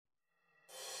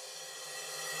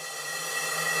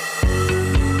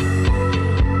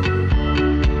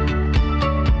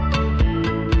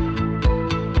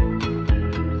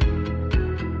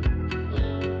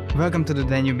Welcome to the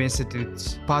Danube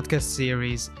Institute's podcast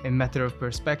series, A Matter of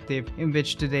Perspective, in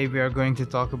which today we are going to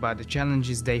talk about the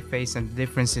challenges they face and the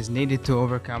differences needed to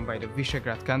overcome by the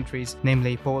Visegrad countries,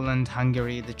 namely Poland,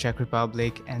 Hungary, the Czech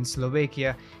Republic, and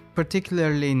Slovakia,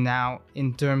 particularly now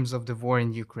in terms of the war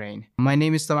in Ukraine. My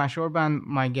name is Tamás Orbán.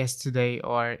 My guests today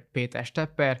are Péter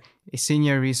Stepper, a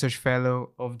senior research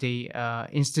fellow of the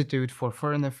Institute for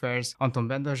Foreign Affairs, Anton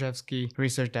Bendarzsevszkij,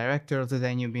 research director of the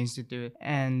Danube Institute,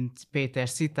 and Péter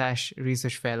Szitás,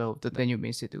 research fellow of the Danube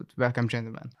Institute. Welcome,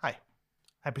 gentlemen. Hi,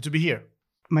 happy to be here.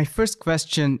 My first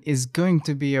question is going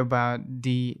to be about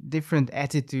the different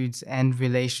attitudes and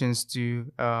relations to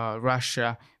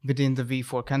Russia within the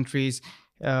V4 countries,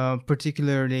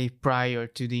 particularly prior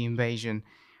to the invasion.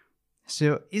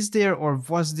 So is there or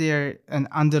was there an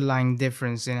underlying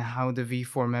difference in how the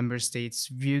V4 member states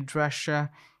viewed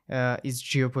Russia, its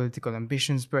geopolitical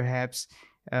ambitions perhaps?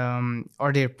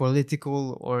 Are there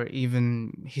political or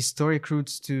even historic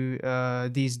roots to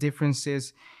these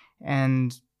differences?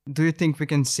 And do you think we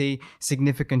can see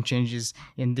significant changes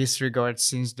in this regard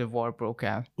since the war broke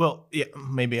out? Well, yeah,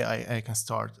 maybe I can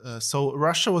start. So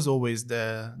Russia was always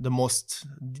the most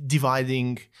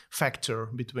dividing factor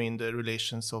between the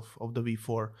relations of the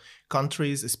V4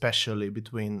 countries, especially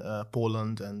between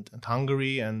Poland and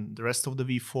Hungary and the rest of the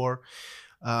V4.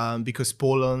 Because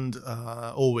Poland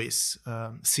always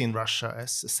seen Russia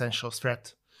as essential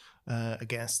threat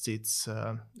against its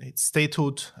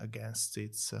statehood, against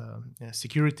its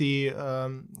security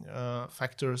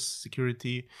factors,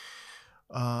 security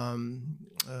and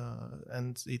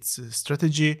its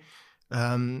strategy.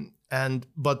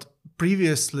 But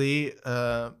previously,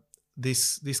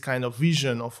 this kind of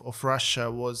vision of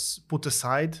Russia was put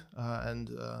aside, and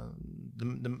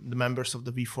the members of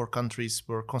the V4 countries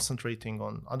were concentrating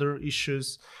on other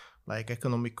issues like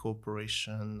economic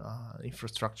cooperation,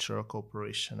 infrastructure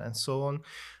cooperation, and so on.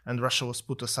 And Russia was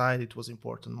put aside. It was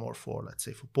important more for, let's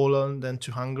say, for Poland than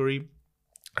to Hungary.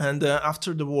 And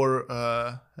after the war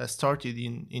started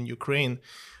in Ukraine,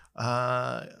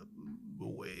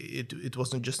 it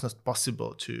wasn't just not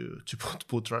possible to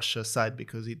put Russia aside,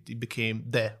 because it became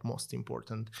the most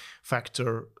important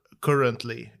factor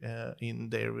currently in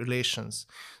their relations.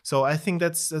 So I think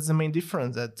that's the main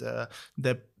difference, that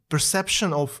the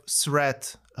perception of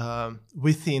threat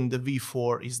within the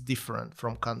V4 is different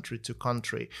from country to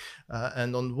country.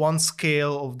 And on one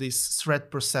scale of this threat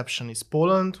perception is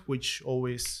Poland, which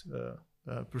always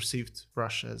perceived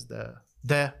Russia as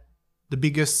the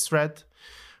biggest threat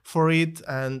for it.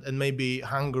 And maybe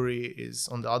Hungary is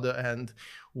on the other end,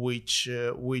 which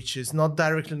is not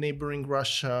directly neighboring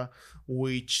Russia,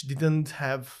 which didn't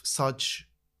have such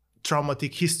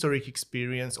traumatic historic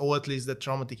experience, or at least the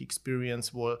traumatic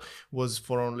experience was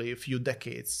for only a few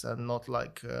decades, and not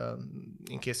like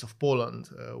in case of Poland,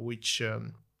 which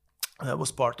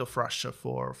was part of Russia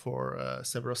for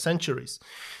several centuries.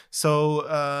 So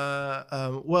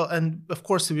well, and of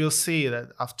course we will see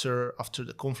that after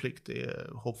the conflict,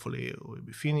 hopefully it will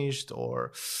be finished,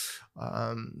 or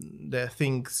the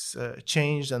things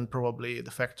changed, and probably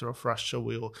the factor of Russia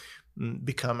will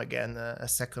become again a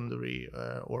secondary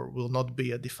or will not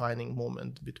be a defining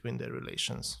moment between their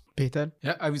relations. Péter?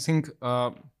 Yeah, I would think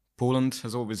Poland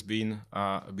has always been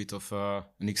a bit of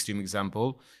an extreme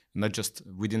example, not just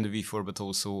within the V4, but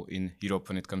also in Europe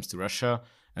when it comes to Russia.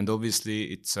 And obviously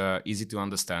it's easy to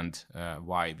understand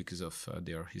why, because of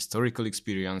their historical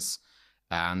experience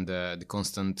and the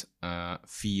constant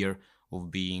fear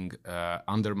of being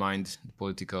undermined, the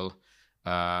political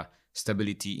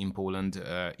stability in Poland,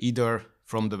 either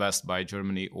from the west by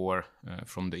Germany or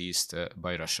from the east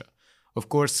by Russia. Of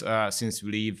course, since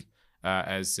we live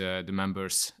as the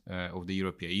members of the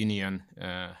European Union,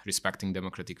 respecting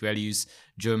democratic values,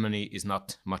 Germany is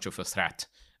not much of a threat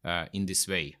in this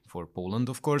way for Poland,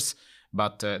 of course,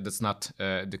 but that's not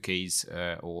the case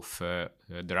of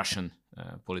the Russian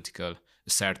political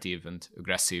assertive and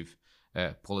aggressive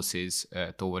policies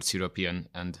towards European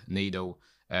and NATO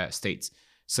states.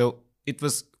 So it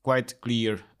was quite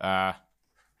clear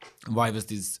why was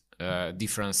this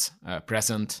difference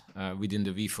present within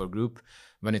the V4 group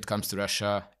when it comes to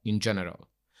Russia in general.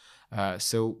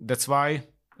 So that's why,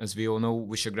 as we all know,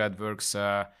 Visegrad works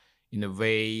in a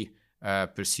way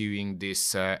pursuing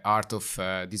this art of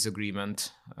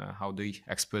disagreement, how the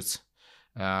experts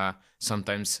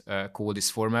sometimes call this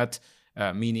format,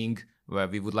 meaning where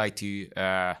we would like to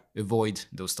avoid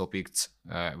those topics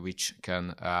which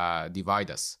can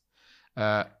divide us.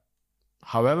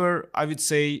 However, I would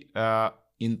say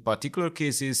in particular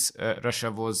cases,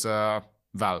 Russia was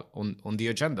well on the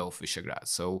agenda of Visegrad.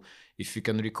 So if you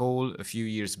can recall, a few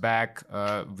years back,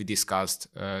 we discussed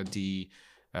the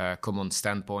common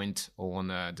standpoint on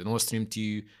the Nord Stream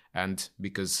 2, and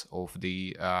because of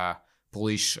the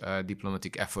Polish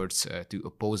diplomatic efforts to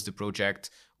oppose the project,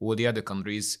 all the other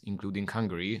countries, including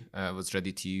Hungary, was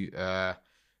ready to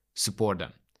support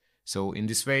them. So in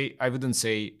this way, I wouldn't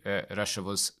say Russia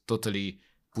was totally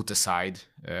put aside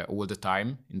all the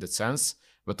time in that sense.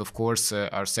 But of course,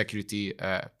 our security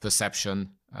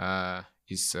perception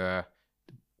is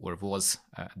or was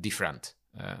different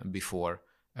before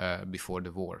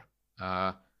the war.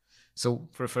 So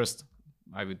for first,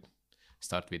 I would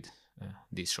start with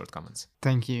these short comments.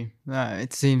 Thank you.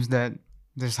 It seems that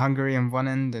there's Hungary on one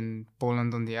end and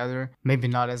Poland on the other. Maybe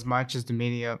not as much as the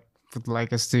media would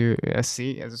like us to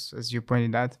see, as you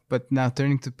pointed out. But now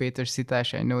turning to Péter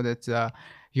Szitás, I know that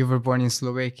you were born in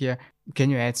Slovakia. Can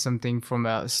you add something from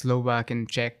a Slovak and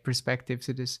Czech perspective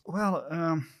to this? Well,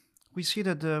 we see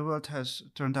that the world has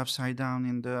turned upside down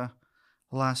in the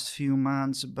last few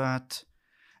months, but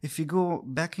if we go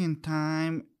back in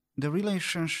time, the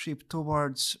relationship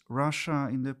towards Russia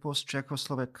in the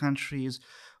post-Czechoslovak countries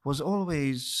was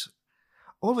always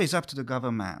up to the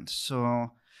government.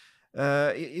 So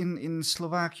in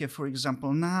Slovakia, for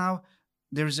example, now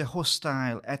there is a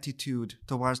hostile attitude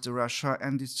towards the Russia,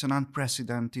 and it's an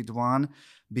unprecedented one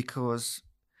because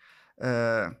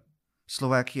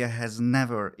Slovakia has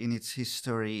never in its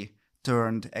history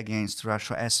turned against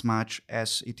Russia as much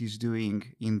as it is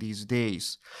doing in these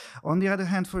days. On the other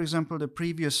hand, for example, the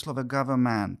previous Slovak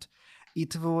government,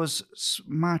 it was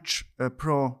much a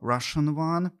pro-Russian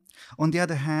one. On the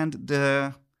other hand,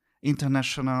 the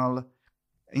international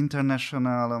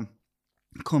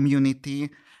community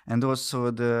and also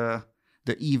the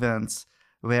events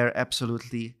were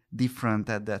absolutely different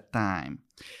at that time.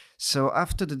 So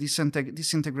after the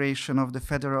disintegration of the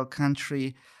federal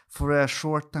country, for a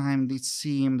short time it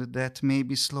seemed that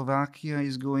maybe Slovakia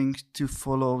is going to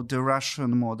follow the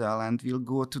Russian model and will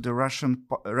go to the Russian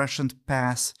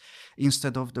path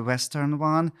instead of the Western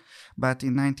one. But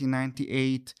in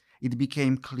 1998 it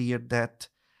became clear that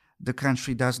the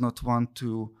country does not want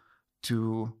to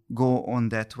go on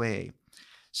that way.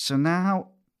 So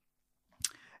now,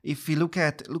 if we look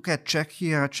at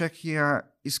Czechia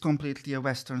is completely a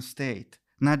Western state,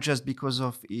 not just because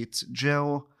of its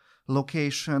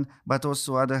geolocation, but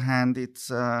also other hand, it's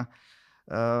a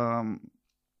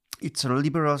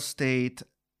liberal state,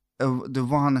 the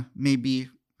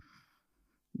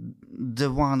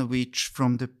one which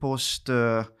from the post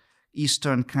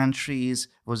Eastern countries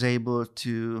was able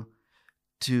to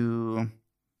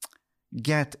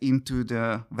get into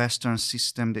the Western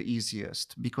system the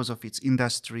easiest because of its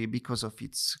industry, because of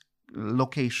its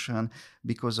location,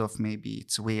 because of maybe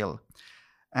its will.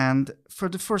 And for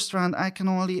the first round, I can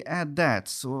only add that.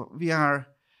 So we are,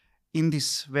 in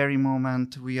this very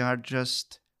moment, we are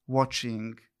just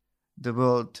watching the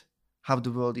world, how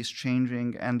the world is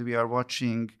changing, and we are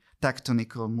watching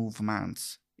tectonical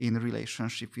movements in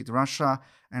relationship with Russia,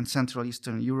 and Central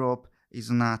Eastern Europe is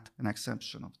not an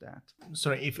exception of that.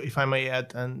 Sorry, if I may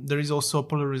add, and there is also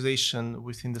polarization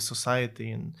within the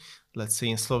society, in, let's say,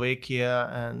 in Slovakia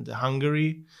and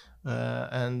Hungary,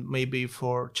 and maybe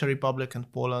for Czech Republic and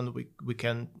Poland, we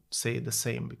can say the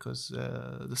same, because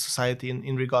the society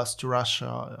in regards to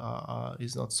Russia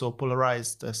is not so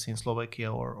polarized as in Slovakia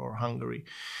or Hungary.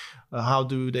 How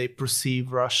do they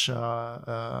perceive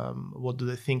Russia? What do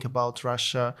they think about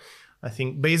Russia? I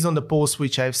think based on the polls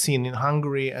which I've seen in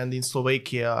Hungary and in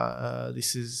Slovakia,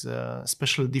 this is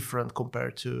especially different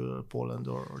compared to Poland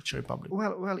or Czech Republic.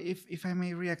 Well, if I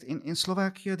may react, in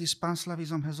Slovakia, this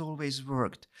pan-Slavism has always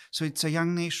worked. So it's a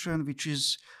young nation which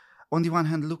is, on the one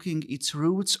hand, looking its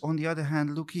roots, on the other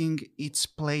hand, looking its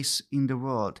place in the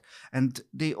world. And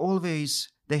they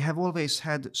have always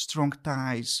had strong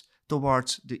ties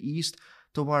towards the East,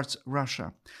 towards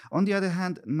Russia. On the other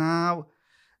hand, now,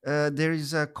 there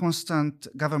is a constant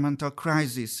governmental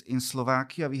crisis in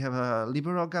Slovakia. We have a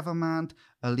liberal government,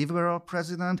 a liberal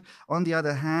president. On the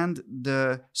other hand,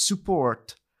 the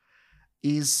support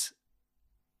is,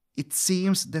 it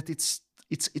seems that it's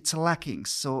lacking.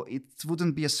 So it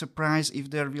wouldn't be a surprise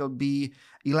if there will be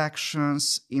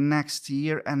elections in next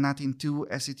year and not in 2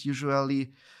 as it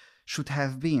usually should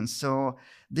have been. So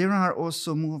there are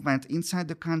also movements inside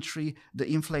the country. The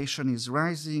inflation is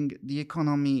rising. The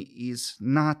economy is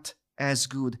not as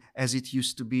good as it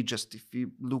used to be, just if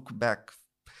you look back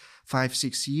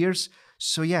 5-6 years.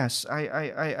 So yes,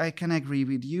 I can agree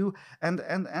with you. And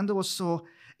also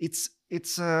it's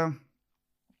a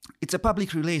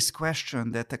public relations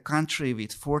question that a country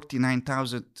with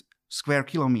 49,000 square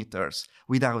kilometers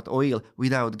without oil,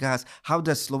 without gas, how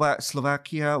does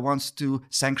Slovakia wants to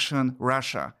sanction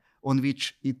Russia, on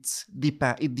which it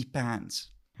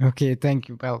depends? Okay, thank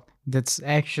you. Well, that's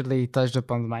actually touched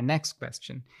upon my next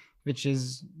question, which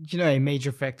is, a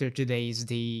major factor today is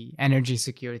the energy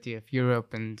security of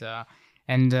Europe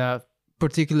and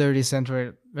particularly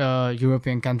Central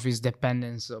European countries'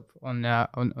 dependence on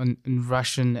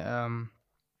Russian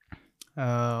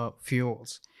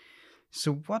fuels.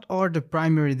 So, what are the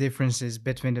primary differences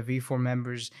between the V4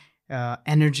 members'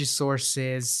 energy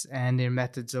sources and their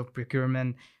methods of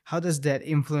procurement? How does that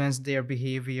influence their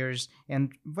behaviors?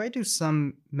 And why do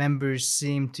some members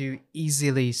seem to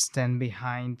easily stand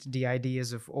behind the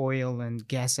ideas of oil and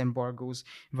gas embargoes,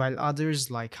 while others,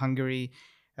 like Hungary,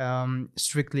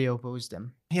 strictly oppose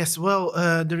them? Yes, well,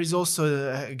 there is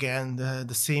also, again,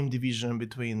 the same division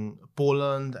between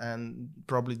Poland and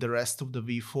probably the rest of the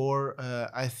V4.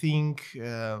 I think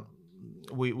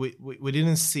we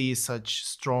didn't see such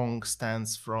strong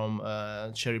stance from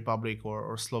Czech Republic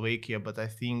or Slovakia, but I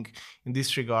think in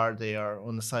this regard they are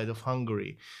on the side of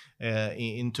Hungary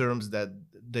in terms that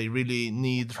they really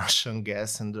need Russian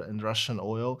gas and Russian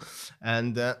oil.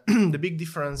 And the big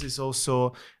difference is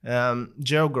also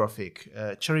geographic.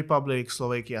 Czech Republic,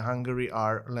 Slovakia, Hungary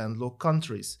are landlocked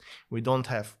countries. We don't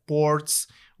have ports.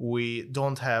 We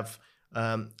don't have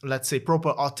let's say proper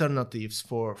alternatives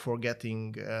for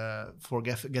getting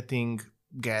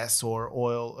gas or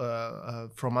oil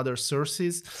from other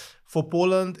sources. For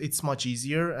Poland, it's much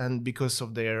easier, and because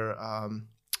of their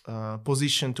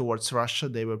position towards Russia,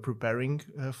 they were preparing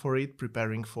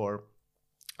for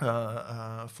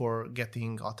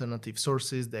getting alternative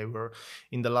sources. They were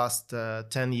in the last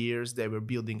 10 years they were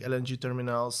building LNG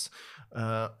terminals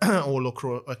all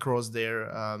across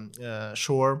their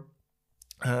shore.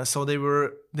 So they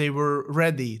were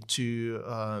ready to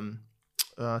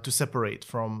separate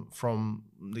from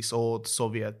this old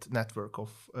Soviet network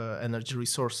of energy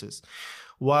resources.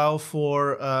 While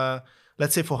for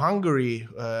let's say for Hungary,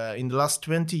 in the last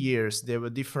 20 years there were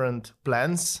different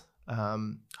plans.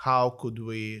 How could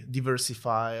we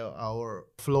diversify our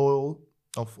flow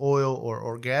of oil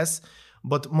or gas?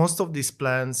 But most of these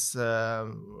plans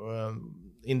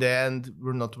in the end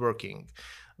were not working.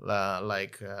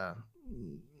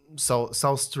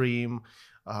 South Stream,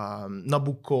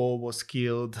 Nabucco was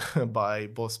killed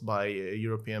both by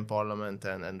European Parliament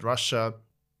and Russia.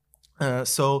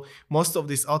 So most of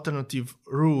these alternative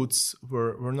routes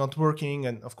were not working,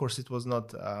 and of course it was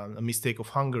not a mistake of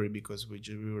Hungary, because we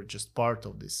were just part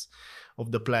of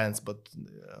the plans, but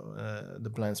the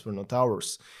plans were not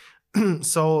ours.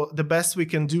 So the best we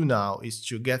can do now is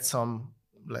to get some,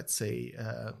 let's say,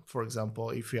 for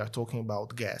example, if we are talking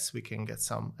about gas, we can get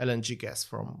some LNG gas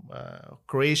from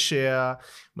Croatia.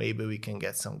 Maybe we can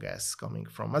get some gas coming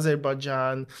from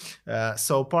Azerbaijan.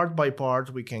 So part by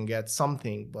part, we can get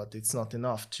something, but it's not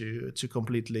enough to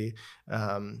completely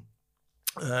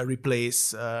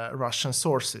replace Russian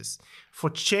sources.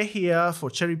 For Czechia, for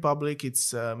Czech Republic,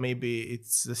 it's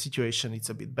the situation. It's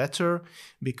a bit better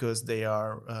because they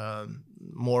are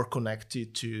more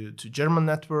connected to German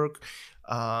network.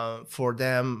 For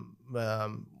them,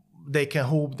 they can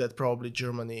hope that probably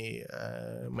Germany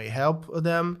may help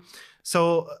them.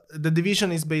 So the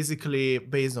division is basically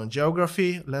based on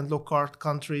geography, landlocked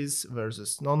countries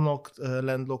versus landlocked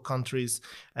countries,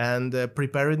 and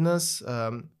preparedness.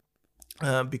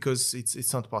 Because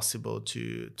it's not possible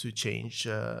to change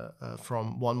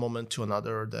from one moment to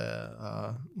another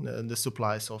the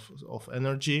supplies of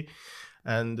energy.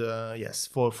 And yes,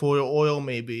 for oil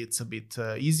maybe it's a bit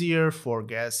easier. For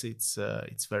gas it's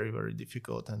very, very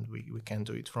difficult, and we can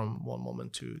do it from one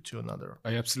moment to another.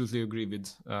 I absolutely agree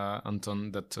with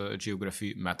Anton that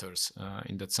geography matters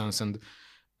in that sense. And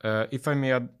if I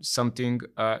may add something,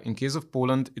 in case of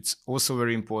Poland, it's also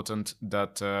very important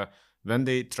that when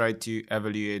they try to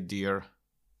evaluate their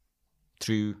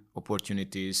true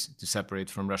opportunities to separate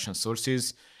from Russian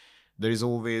sources, there is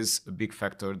always a big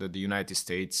factor that the United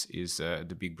States is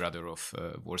the big brother of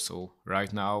Warsaw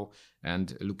right now,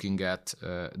 and looking at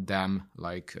them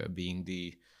like being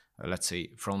the, let's say,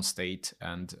 front state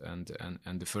and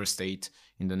the first state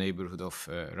in the neighborhood of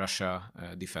Russia,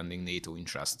 defending NATO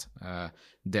interest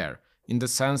there. In the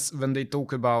sense, when they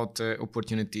talk about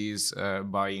opportunities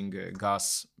buying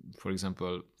gas, for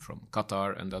example, from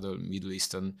Qatar and other Middle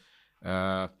Eastern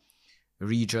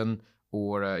region,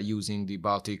 or using the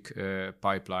Baltic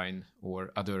pipeline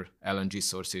or other LNG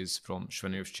sources from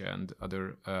Świnoujście and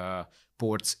other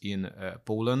ports in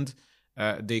Poland,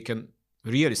 they can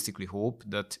realistically hope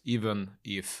that even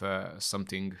if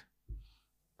something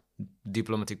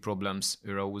diplomatic problems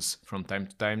arose from time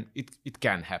to time, it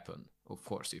can happen. Of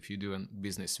course, if you do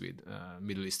business with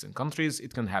Middle Eastern countries,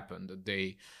 it can happen that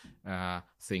they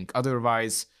think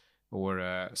otherwise.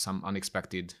 or some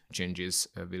unexpected changes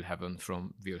will happen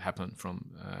from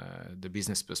the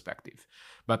business perspective.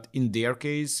 But in their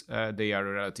case, they are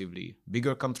a relatively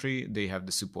bigger country. They have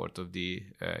the support of the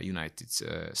United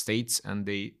States, and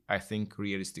they, I think,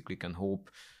 realistically can hope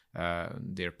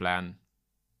their plan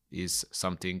is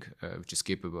something which is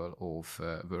capable of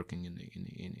working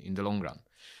in the long run.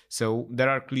 So there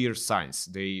are clear signs.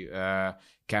 They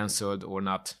cancelled or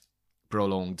not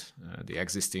prolonged the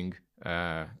existing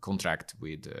contract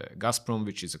with Gazprom,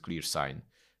 which is a clear sign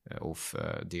of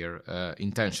their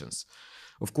intentions.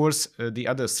 Of course, the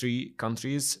other three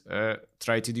countries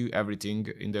try to do everything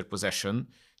in their possession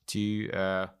to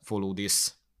follow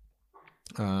this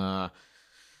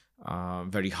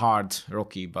very hard,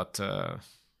 rocky, but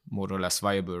more or less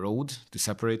viable road to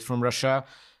separate from Russia.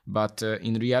 But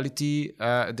in reality,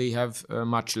 they have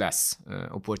much less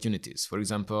opportunities. For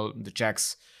example, the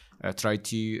Czechs try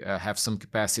to have some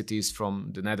capacities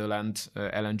from the Netherlands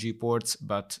LNG ports,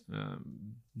 but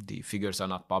the figures are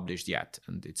not published yet,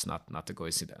 and it's not a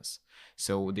coincidence.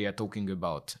 So they are talking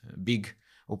about big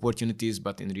opportunities,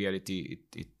 but in reality,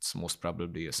 it's most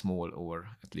probably a small or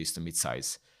at least a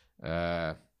mid-size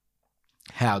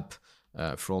help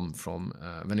from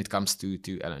when it comes to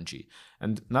LNG.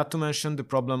 And not to mention the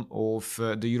problem of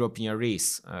the European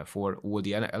race for all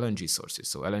the LNG sources.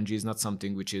 So LNG is not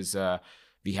something which is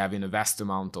we have in a vast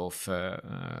amount of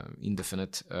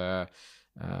indefinite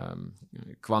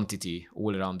quantity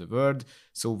all around the world.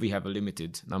 So we have a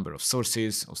limited number of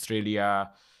sources,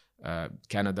 Australia,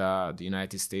 Canada, the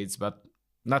United States, but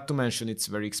not to mention it's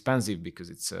very expensive because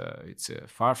it's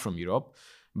far from Europe,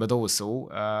 but also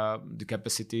the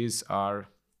capacities are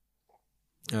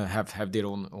have their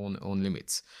own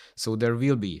limits. So there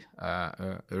will be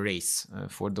a race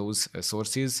for those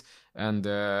sources, and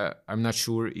I'm not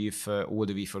sure if all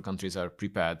the V4 countries are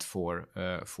prepared for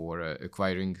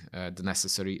acquiring the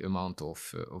necessary amount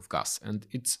of gas. And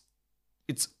it's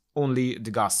only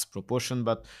the gas proportion,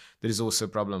 but there is also a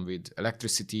problem with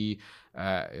electricity,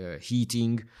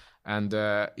 heating, and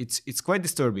it's quite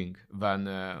disturbing when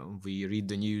we read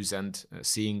the news and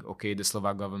seeing, okay, the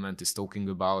Slovak government is talking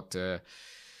about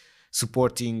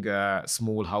supporting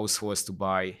small households to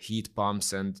buy heat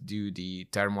pumps and do the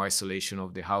thermal isolation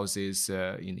of the houses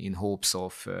in hopes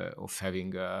of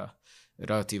having a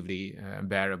relatively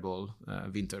bearable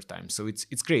winter time. So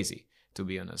it's crazy, to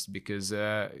be honest, because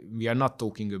we are not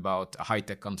talking about a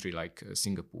high-tech country like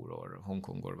Singapore or Hong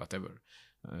Kong or whatever.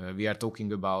 We are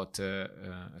talking about a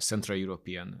Central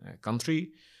European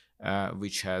country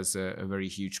which has a very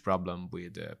huge problem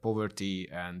with poverty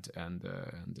and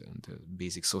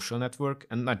basic social network,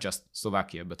 and not just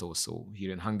Slovakia, but also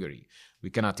here in Hungary.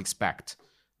 We cannot expect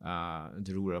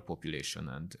the rural population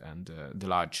and the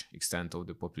large extent of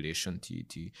the population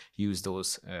to use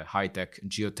those high-tech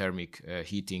geothermic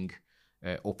heating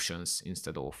options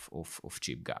instead of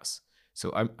cheap gas.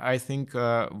 So I think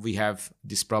we have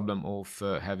this problem of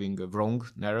having a wrong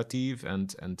narrative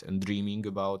and dreaming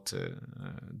about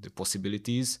the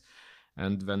possibilities.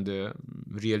 And when the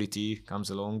reality comes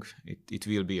along, it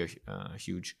will be a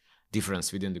huge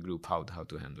difference within the group how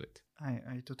to handle it.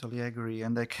 I totally agree.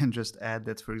 And I can just add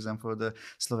that, for example, the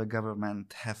Slovak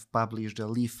government have published a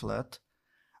leaflet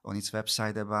on its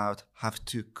website about how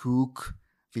to cook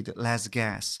with less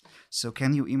gas. So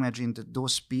can you imagine that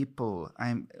those people,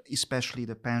 especially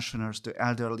the pensioners, the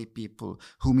elderly people,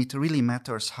 whom it really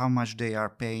matters how much they are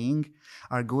paying,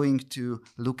 are going to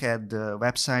look at the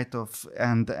website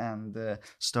and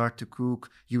start to cook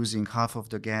using half of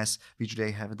the gas which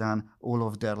they have done all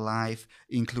of their life,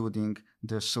 including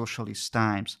the socialist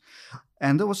times.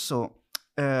 And also,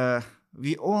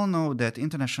 we all know that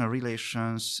international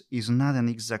relations is not an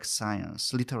exact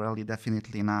science, literally,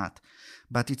 definitely not.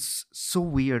 But it's so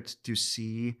weird to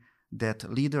see that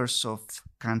leaders of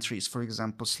countries, for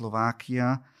example,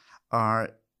 Slovakia,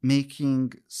 are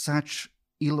making such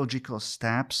illogical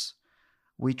steps,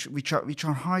 which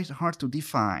are hard to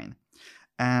define,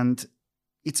 and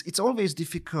it's always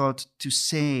difficult to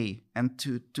say and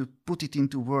to put it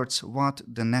into words what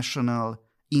the national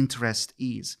interest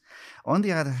is. On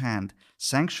the other hand,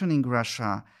 sanctioning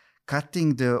Russia,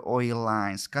 cutting the oil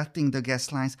lines, cutting the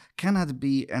gas lines cannot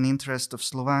be an interest of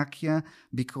Slovakia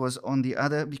because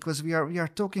we are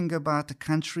talking about a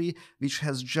country which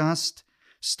has just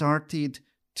started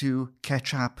to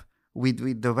catch up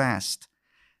with the West.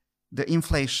 The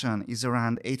inflation is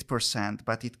around 8%,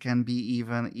 but it can be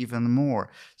even more.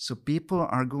 So people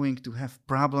are going to have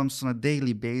problems on a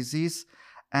daily basis,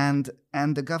 and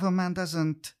the government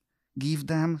doesn't give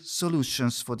them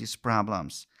solutions for these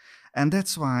problems. And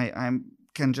that's why I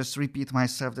can just repeat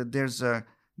myself that there's a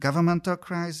governmental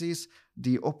crisis,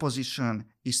 the opposition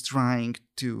is trying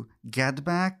to get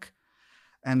back,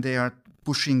 and they are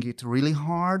pushing it really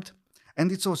hard.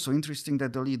 And it's also interesting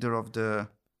that the leader of the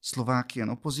Slovakian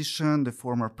opposition, the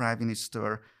former Prime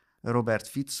Minister Robert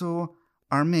Fico,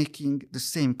 are making the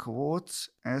same quotes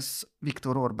as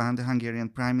Viktor Orbán, the Hungarian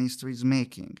Prime Minister, is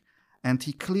making. And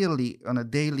he clearly, on a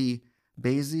daily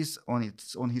basis,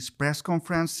 on his press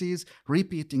conferences,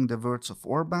 repeating the words of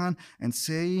Orbán and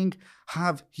saying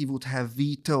how he would have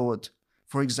vetoed,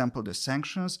 for example, the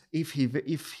sanctions if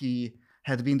he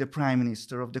had been the prime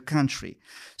minister of the country.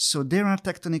 So there are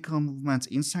tectonic movements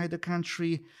inside the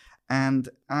country, and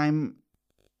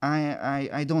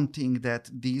I don't think that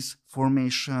this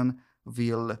formation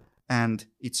will end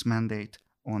its mandate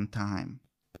on time.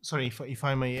 Sorry, if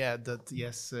I may add that,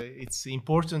 yes, it's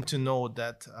important to note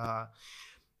that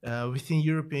within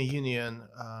European Union,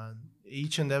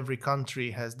 each and every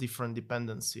country has different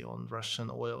dependency on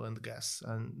Russian oil and gas,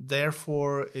 and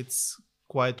therefore it's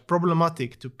quite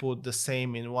problematic to put the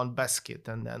same in one basket.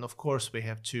 And then, of course, we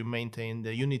have to maintain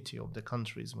the unity of the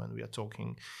countries when we are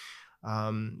talking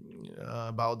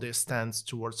about their stance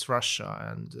towards Russia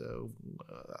and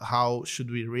how should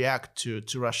we react to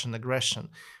Russian aggression.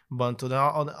 But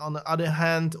on the other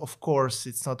hand, of course,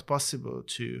 it's not possible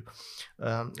to,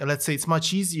 let's say, it's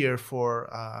much easier for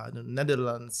the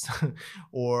Netherlands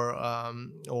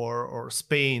or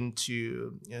Spain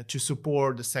to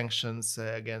support the sanctions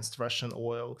against Russian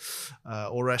oil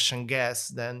or Russian gas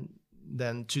than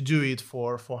to do it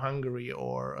for Hungary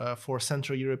or for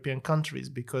Central European countries,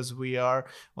 because we are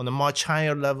on a much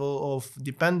higher level of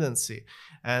dependency.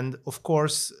 And of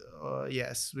course,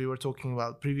 yes, we were talking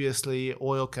about previously,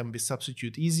 oil can be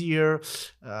substituted easier.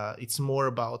 It's more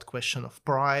about question of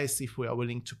price, if we are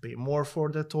willing to pay more for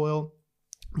that oil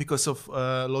because of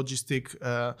logistic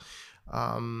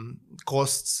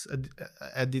costs,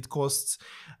 added costs.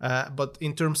 But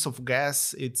in terms of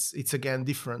gas, it's again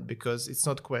different, because it's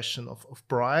not question of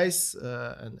price.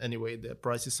 And anyway, the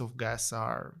prices of gas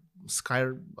are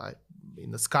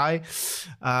in the sky.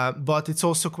 But it's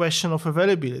also a question of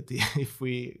availability, if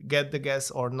we get the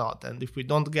gas or not. And if we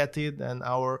don't get it, then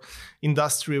our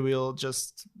industry will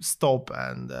just stop,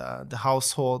 and the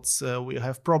households will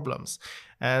have problems.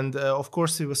 And of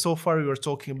course, so far we were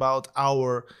talking about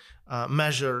our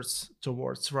measures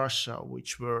towards Russia,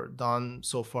 which were done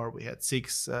so far. We had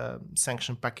 6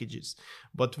 sanction packages,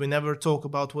 but we never talk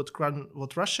about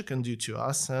what Russia can do to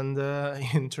us. And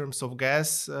in terms of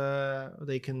gas,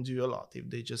 they can do a lot if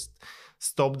they just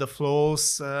stop the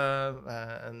flows.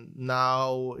 And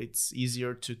now it's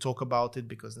easier to talk about it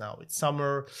because now it's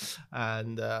summer.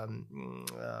 And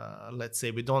let's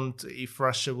say if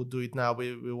Russia would do it now,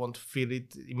 we won't feel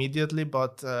it immediately.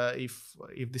 But if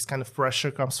this kind of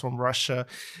pressure comes from Russia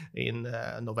in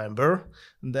November,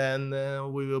 then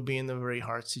we will be in a very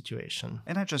hard situation.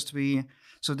 And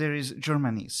so there is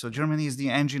Germany. So Germany is the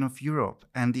engine of Europe.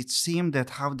 And it seemed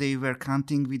that how they were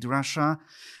counting with Russia,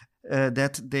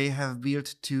 that they have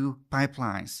built 2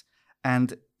 pipelines,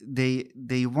 and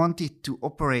they wanted to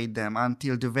operate them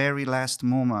until the very last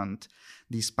moment,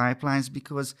 these pipelines,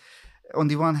 because on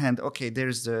the one hand, okay,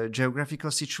 there's the geographical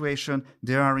situation,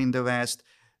 they are in the west,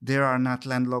 they are not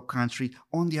landlocked country.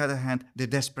 On the other hand, they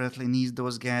desperately need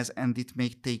those gas, and it may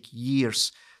take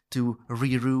years to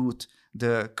reroute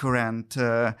the current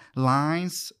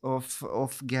lines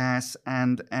of gas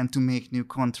and to make new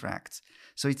contracts.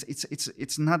 So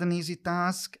it's not an easy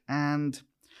task, and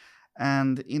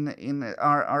in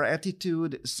our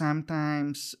attitude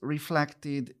sometimes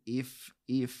reflected if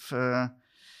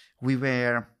we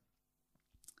were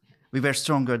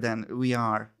stronger than we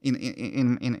are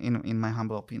in my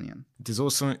humble opinion. It is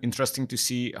also interesting to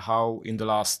see how in the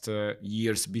last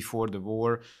years before the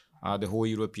war, the whole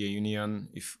European Union,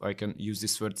 if I can use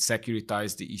this word,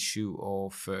 securitized the issue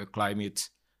of climate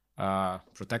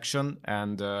protection,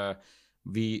 and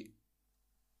we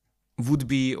would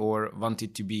be or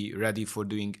wanted to be ready for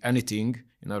doing anything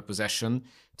in our possession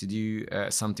to do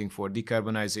something for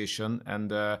decarbonization.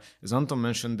 And as Anton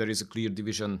mentioned, there is a clear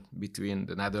division between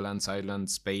the Netherlands,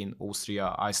 Ireland, Spain,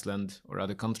 Austria, Iceland, or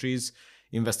other countries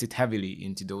invested heavily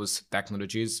into those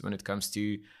technologies when it comes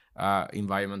to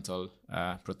environmental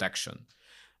protection.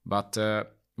 But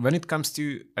when it comes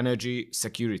to energy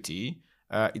security,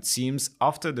 it seems right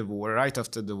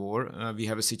after the war, we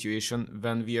have a situation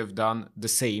when we have done the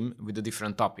same with a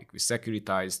different topic. We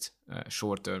securitized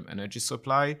short-term energy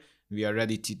supply. We are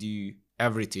ready to do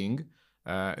everything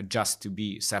just to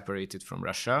be separated from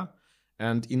Russia.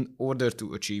 And in order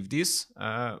to achieve this,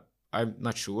 I'm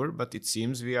not sure, but it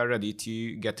seems we are ready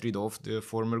to get rid of the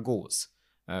former goals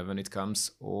when it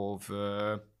comes of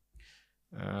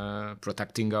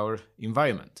protecting our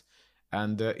environment.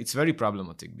 And it's very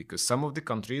problematic because some of the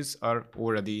countries are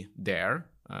already there,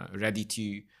 ready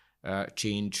to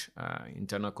change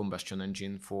internal combustion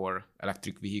engine for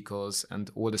electric vehicles and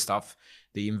all the stuff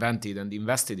they invented and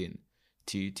invested in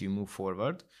to move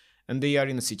forward. And they are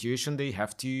in a situation they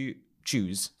have to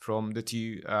choose from the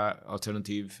two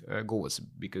alternative goals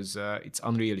because it's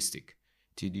unrealistic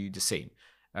to do the same.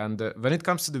 And when it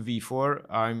comes to the V4,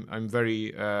 I'm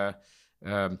very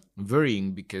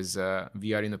worrying because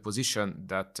we are in a position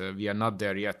that we are not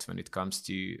there yet when it comes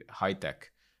to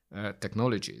high-tech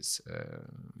technologies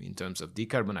in terms of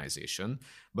decarbonization,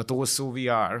 but also we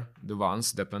are the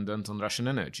ones dependent on Russian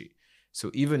energy.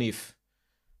 So even if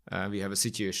we have a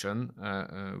situation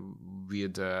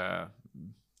with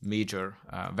major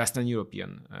Western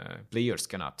European players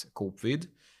cannot cope with,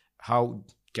 how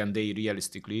can they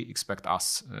realistically expect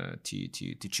us to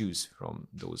choose from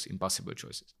those impossible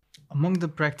choices? Among the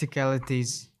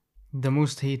practicalities,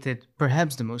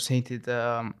 perhaps the most hated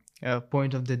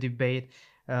point of the debate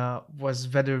was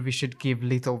whether we should give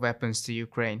lethal weapons to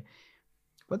Ukraine.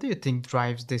 What do you think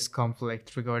drives this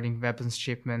conflict regarding weapons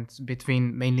shipments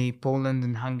between mainly Poland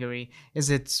and Hungary?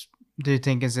 Do you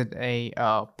think is it a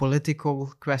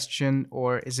political question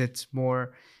or is it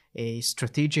more a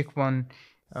strategic one?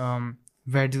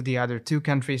 Where do the other two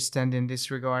countries stand in this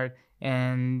regard?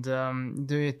 And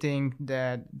do you think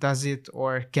that does it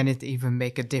or can it even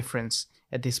make a difference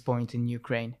at this point in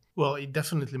Ukraine? Well, it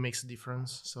definitely makes a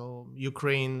difference. So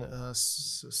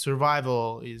Ukraine's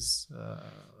survival is,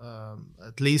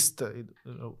 at least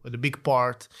a big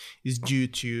part, is due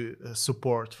to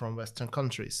support from Western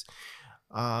countries,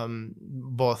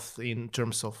 both in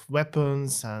terms of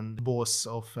weapons and both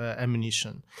of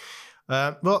ammunition.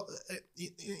 Well,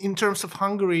 in terms of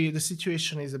Hungary, the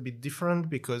situation is a bit different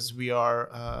because we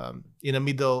are in the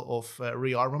middle of a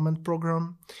rearmament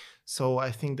program. So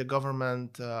I think the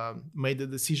government made a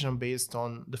decision based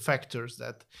on the factors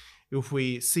that if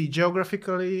we see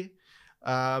geographically,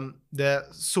 the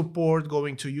support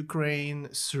going to Ukraine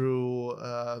through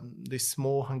this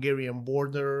small Hungarian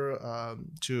border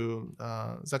to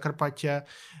Zakarpattia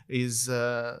is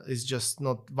just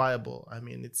not viable. I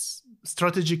mean, it's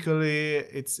strategically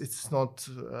it's not.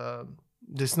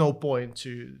 There's no point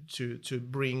to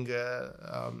bring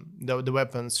the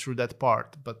weapons through that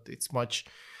part, but it's much.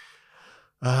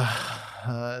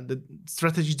 The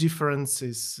strategy difference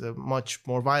is much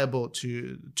more viable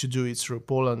to do it through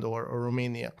Poland or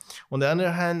Romania. On the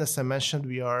other hand, as I mentioned,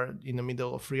 we are in the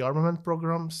middle of rearmament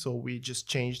program, so we just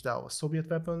changed our Soviet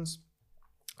weapons,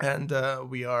 and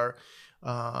we are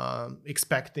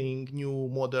expecting new,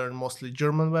 modern, mostly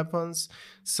German weapons.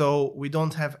 So we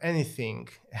don't have any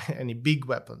big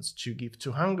weapons to give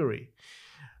to Hungary.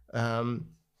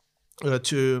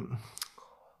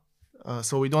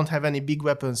 So we don't have any big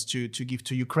weapons to give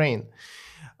to Ukraine.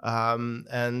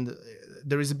 And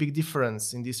there is a big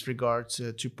difference in this regard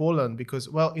to Poland because,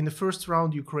 well, in the first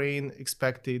round, Ukraine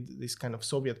expected this kind of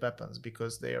Soviet weapons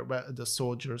because the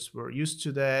soldiers were used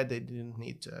to that. They didn't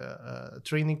need a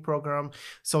training program.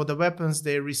 So the weapons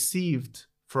they received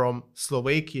from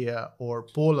Slovakia or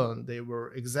Poland, they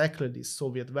were exactly these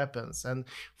Soviet weapons. And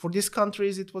for these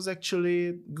countries, it was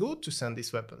actually good to send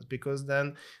these weapons because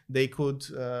then they could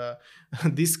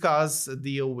discuss a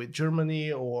deal with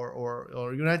Germany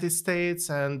or United States,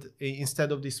 and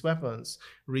instead of these weapons,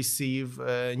 receive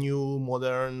new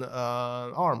modern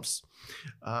arms.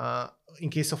 In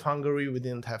case of Hungary, we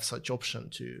didn't have such option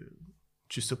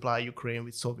to supply Ukraine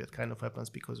with Soviet kind of weapons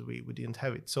because we didn't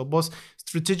have it. So both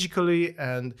strategically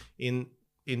and in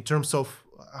terms of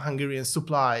Hungarian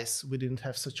supplies, we didn't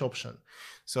have such option.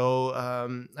 So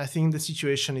I think the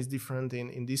situation is different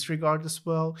in this regard as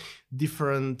well.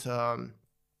 Different,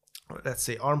 let's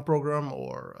say, arm program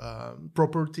or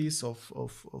properties of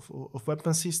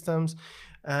weapon systems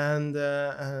and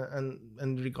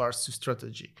regards to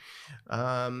strategy.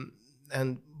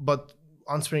 But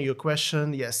answering your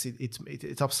question, yes,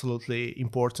 it's absolutely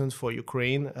important for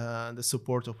Ukraine, the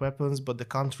support of weapons, but the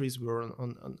countries were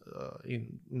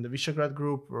in the Visegrad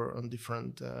Group were on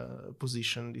different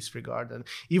position in this regard. And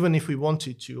even if we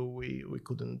wanted to, we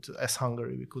couldn't, as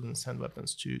Hungary, we couldn't send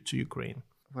weapons to Ukraine.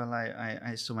 Well,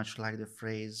 I so much like the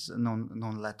phrase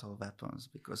non-lethal weapons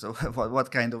because of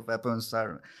what kind of weapons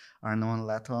are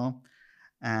non-lethal.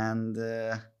 And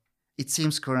it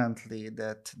seems currently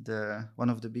that one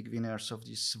of the big winners of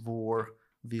this war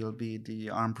will be the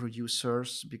arm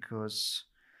producers because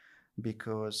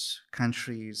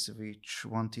countries which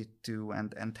wanted to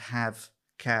and have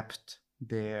kept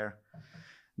their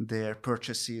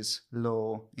purchases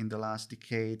low in the last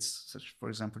decades, such for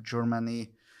example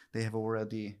Germany, they have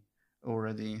already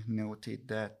already noted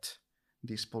that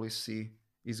this policy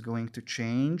is going to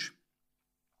change.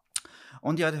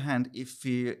 On the other hand, if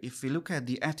we look at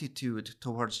the attitude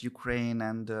towards Ukraine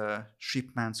and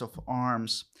shipments of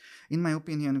arms, in my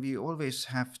opinion, we always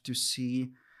have to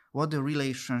see what the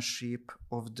relationship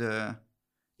of the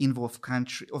involved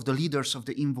country, of the leaders of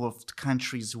the involved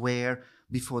countries were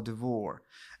before the war.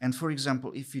 And for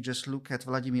example, if you just look at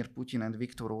Vladimir Putin and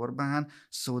Viktor Orbán,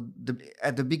 so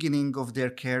at the beginning of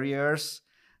their careers,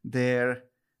 there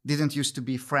didn't used to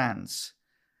be friends.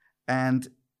 And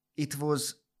it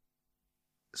was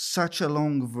such a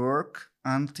long work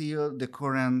until the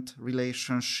current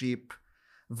relationship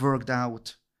worked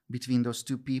out between those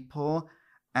two people.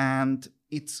 And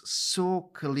it so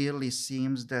clearly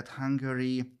seems that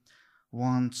Hungary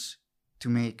wants to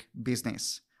make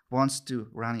business, wants to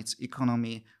run its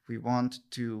economy. We want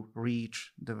to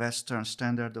reach the Western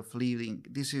standard of living.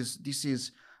 This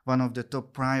is one of the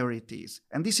top priorities.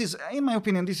 And this is, in my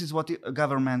opinion, this is what a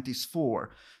government is for,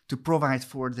 to provide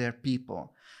for their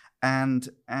people. And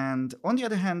on the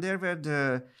other hand, there were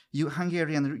the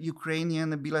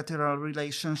Hungarian-Ukrainian bilateral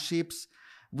relationships,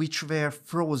 which were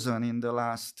frozen in the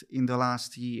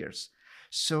last years.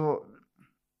 So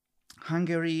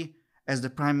Hungary, as the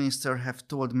Prime Minister have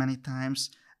told many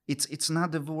times, it's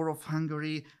not the war of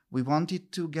Hungary. We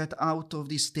wanted to get out of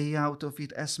this, stay out of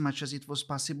it as much as it was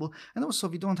possible. And also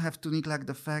we don't have to neglect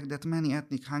the fact that many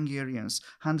ethnic Hungarians,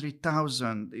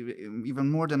 100,000,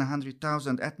 even more than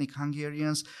 100,000 ethnic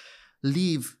Hungarians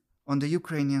live on the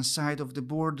Ukrainian side of the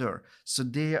border. So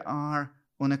they are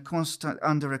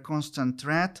under a constant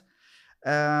threat,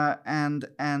 and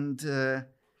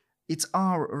it's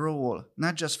our role,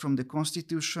 not just from the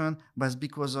constitution, but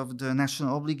because of the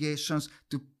national obligations,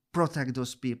 to protect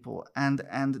those people. And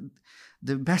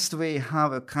the best way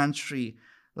how a country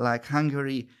like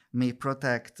Hungary may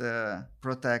protect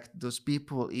those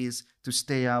people is to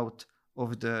stay out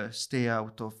of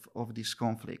this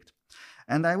conflict.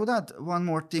 And I would add one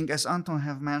more thing, as Anton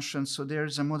have mentioned. So there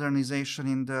is a modernization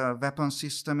in the weapon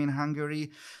system in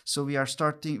Hungary. So we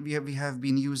have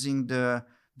been using the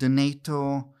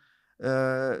NATO,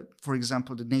 for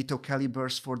example, the NATO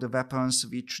calibers for the weapons,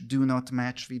 which do not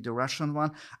match with the Russian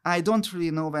one. I don't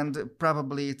really know, and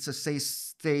probably it's a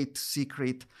state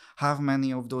secret, how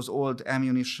many of those old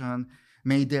ammunition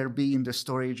may there be in the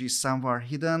storage is somewhere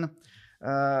hidden.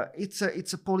 It's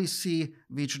a policy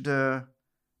which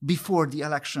before the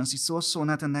elections, it's also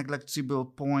not a negligible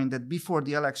point that before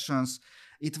the elections,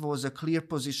 it was a clear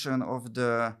position of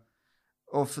the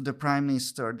Prime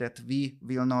Minister that we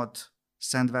will not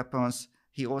send weapons.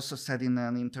 He also said in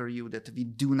an interview that we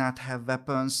do not have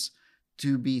weapons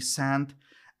to be sent.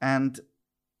 And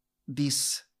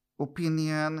this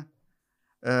opinion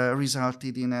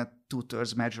resulted in a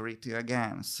 2/3 majority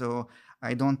again. So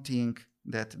I don't think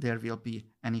that there will be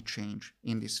any change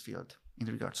in this field in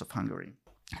regards of Hungary.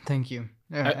 Thank you.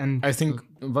 I think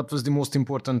what was the most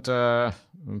important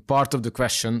part of the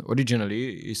question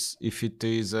originally is if it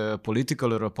is a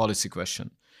political or a policy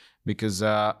question. Because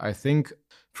I think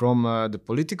from the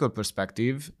political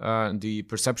perspective, the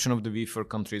perception of the V4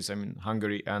 countries, I mean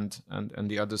Hungary and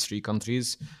the other three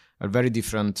countries, are very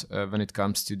different when it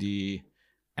comes to the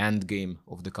end game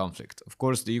of the conflict. Of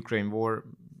course, the Ukraine war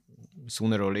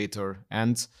sooner or later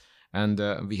ends, and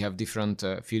we have different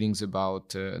feelings about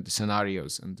the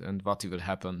scenarios and what will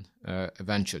happen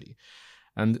eventually.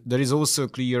 And there is also a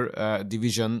clear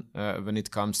division when it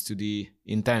comes to the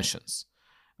intentions.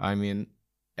 I mean,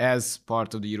 as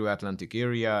part of the Euro-Atlantic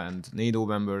area and NATO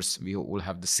members, we all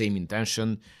have the same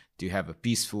intention to have a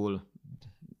peaceful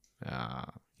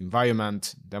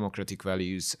environment, democratic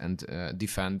values, and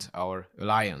defend our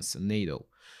alliance and NATO.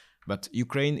 But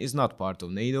Ukraine is not part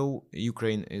of NATO.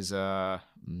 Ukraine is,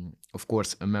 of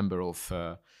course, a member of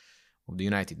the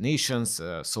United Nations,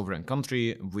 a sovereign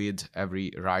country with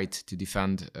every right to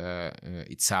defend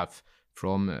itself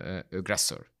from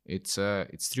aggressor. It's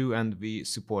true, and we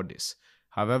support this.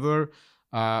 However,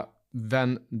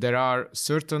 when there are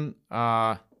certain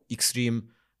extreme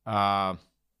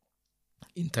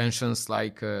intentions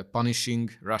like punishing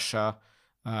Russia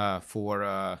for,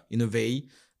 in a way,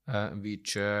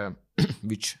 which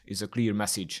is a clear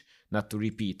message not to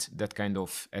repeat that kind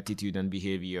of attitude and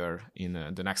behavior in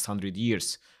the next 100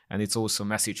 years. And it's also a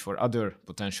message for other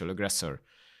potential aggressor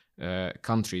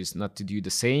countries not to do the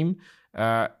same.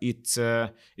 It's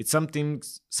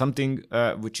something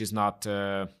which is not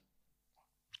the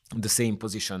same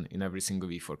position in every single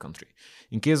V4 country.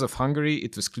 In case of Hungary,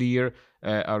 it was clear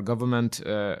our government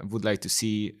would like to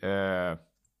see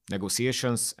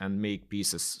negotiations and make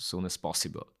peace as soon as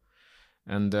possible.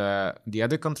 And the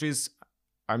other countries,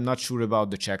 I'm not sure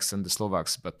about the Czechs and the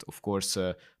Slovaks, but of course,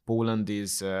 Poland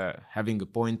is having a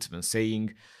point when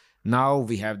saying, now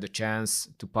we have the chance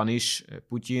to punish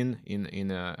Putin.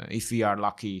 If we are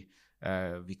lucky,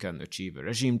 we can achieve a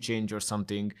regime change or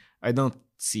something. I don't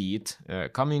see it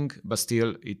coming, but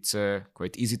still, it's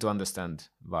quite easy to understand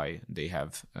why they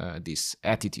have this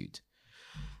attitude.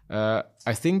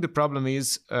 I think the problem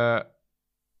is,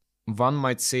 one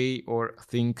might say or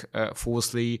think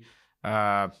falsely,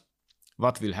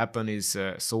 what will happen is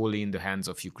solely in the hands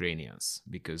of Ukrainians,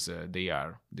 because they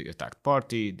are the attacked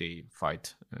party, they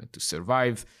fight to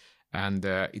survive, and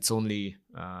it's only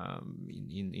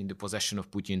in the possession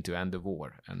of Putin to end the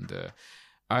war. And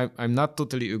I'm not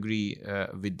totally agree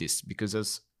with this, because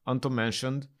as Anton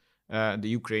mentioned, the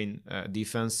Ukraine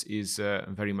defense is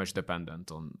very much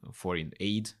dependent on foreign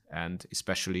aid, and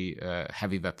especially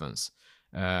heavy weapons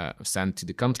sent to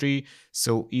the country.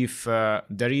 So if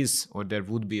there is or there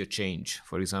would be a change,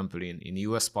 for example, in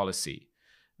US policy,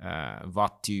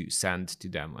 what to send to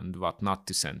them and what not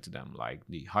to send to them, like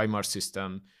the HIMARS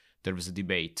system, there was a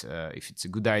debate if it's a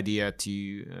good idea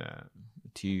to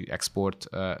export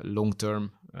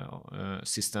long-term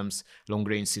systems,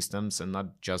 long-range systems, and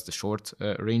not just the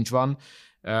short-range one.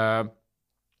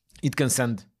 It can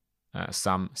send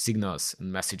some signals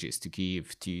and messages to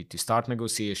Kyiv to start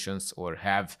negotiations or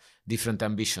have different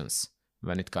ambitions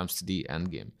when it comes to the end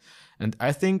game. And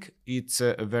I think it's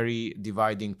a very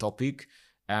dividing topic,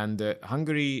 and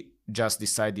Hungary just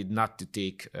decided not to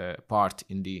take part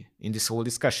in this whole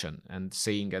discussion, and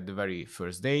saying at the very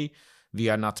first day, we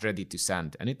are not ready to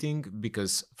send anything,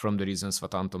 because from the reasons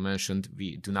what Anton mentioned,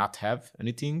 we do not have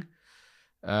anything.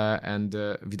 And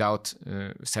without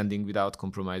sending, without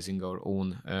compromising our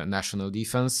own national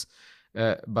defense.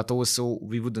 But also,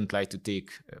 we wouldn't like to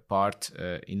take part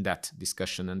in that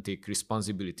discussion and take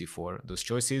responsibility for those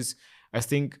choices. I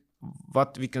think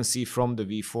what we can see from the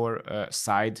V4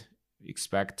 side,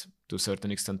 expect to a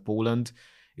certain extent Poland,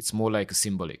 it's more like a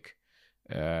symbolic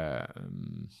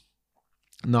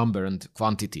number and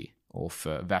quantity of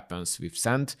weapons we've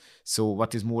sent. So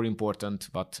what is more important,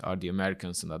 what are the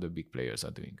Americans and other big players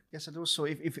are doing? Yes, and also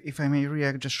if I may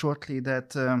react just shortly,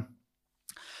 that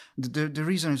the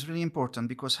reason is really important,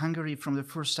 because Hungary from the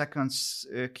first seconds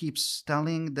keeps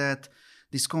telling that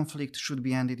this conflict should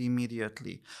be ended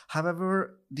immediately.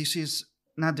 However, this is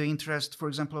not the interest, for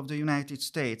example, of the United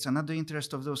States, and not the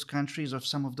interest of those countries, of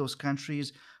some of those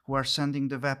countries who are sending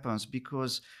the weapons,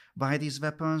 because by these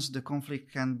weapons the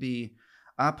conflict can be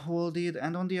upholded,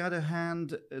 and on the other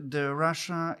hand,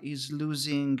 Russia is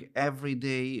losing every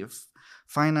day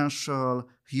financial,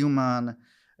 human,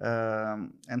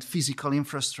 and physical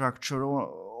infrastructure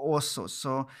also.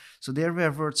 So there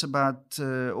were words about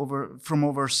from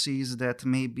overseas that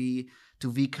maybe to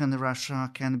weaken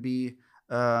Russia can be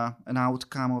an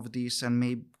outcome of this, and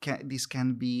this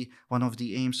can be one of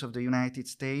the aims of the United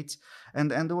States.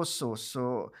 And also,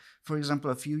 so for example,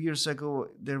 a few years ago,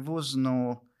 there was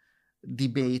no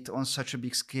debate on such a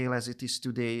big scale as it is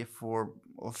today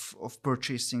of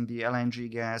purchasing the LNG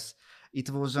gas.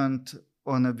 It wasn't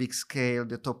on a big scale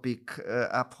the topic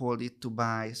upholded to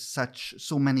buy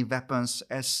so many weapons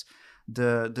as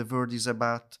the world is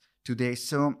about today.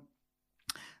 So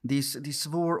this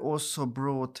war also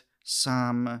brought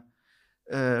some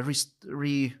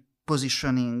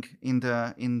repositioning in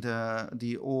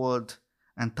the old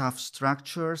and tough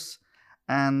structures,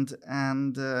 and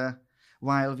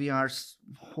while we are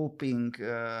hoping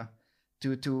to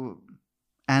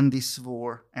end this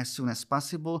war as soon as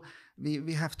possible,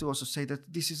 we have to also say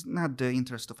that this is not the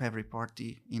interest of every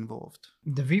party involved.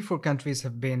 The V4 countries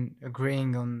have been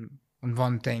agreeing on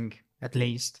one thing, at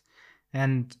least,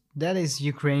 and that is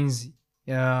Ukraine's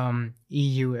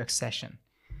EU accession.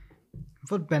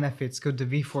 What benefits could the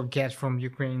V4 get from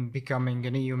Ukraine becoming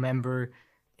an EU member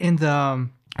in the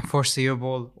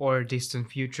foreseeable or distant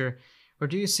future? Or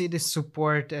do you see this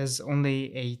support as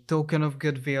only a token of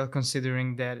goodwill,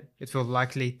 considering that it will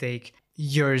likely take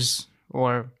years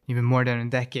or even more than a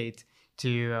decade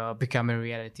to become a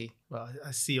reality? Well,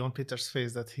 I see on Peter's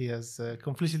face that he has a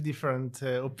completely different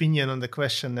opinion on the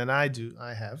question than I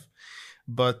have.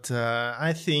 But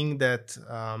I think that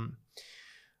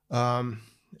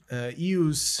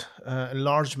EU's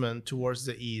enlargement towards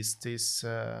the East is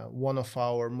one of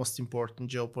our most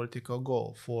important geopolitical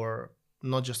goals, for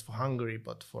not just for Hungary,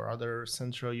 but for other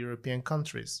Central European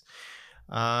countries.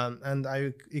 And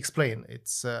I explain,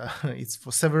 it's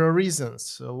for several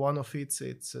reasons. One of it's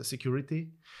security.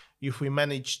 If we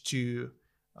manage to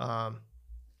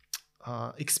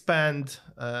expand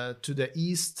to the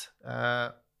East,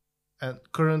 and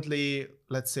currently,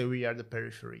 let's say we are the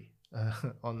periphery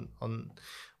on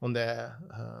the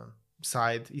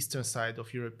eastern side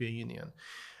of European Union.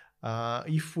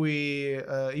 If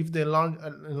the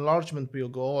enlargement will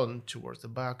go on towards the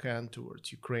Balkan,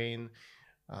 towards Ukraine,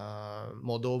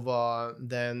 Moldova,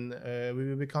 then we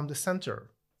will become the center.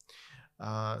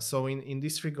 So in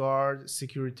this regard,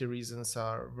 security reasons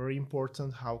are very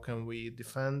important. How can we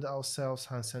defend ourselves?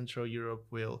 How Central Europe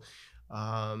will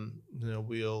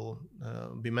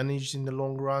be managed in the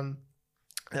long run?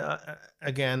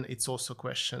 Again, it's also a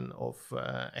question of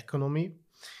economy.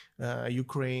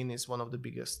 Ukraine is one of the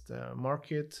biggest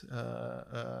market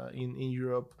in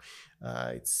Europe.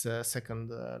 It's the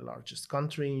second largest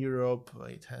country in Europe.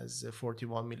 It has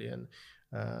 41 million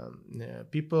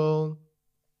people.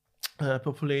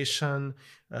 Population,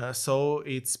 so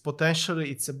it's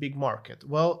a big market.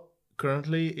 Well,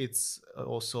 currently it's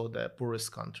also the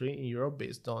poorest country in Europe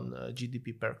based on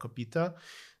GDP per capita,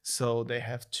 so they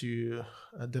have to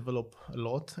develop a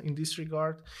lot in this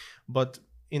regard. But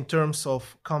in terms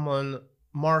of common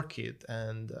market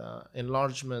and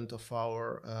enlargement of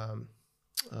our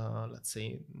let's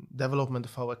say development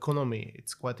of our economy,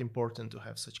 it's quite important to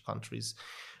have such countries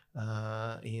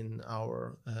in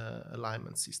our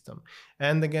alignment system.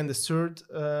 And again, the third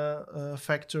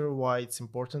factor why it's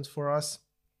important for us,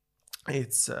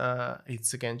 it's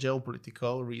again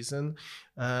geopolitical reason.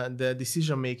 The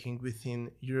decision making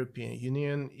within European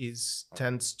Union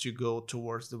tends to go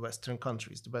towards the Western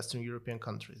countries, the Western European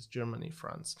countries, Germany,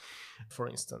 France, for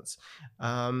instance.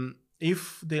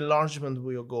 If the enlargement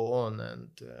will go on and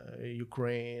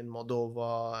Ukraine,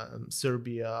 Moldova, and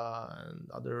Serbia, and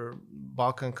other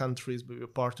Balkan countries will be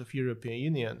part of European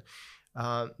Union,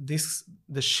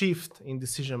 the shift in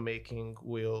decision making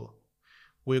will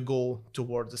go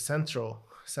towards the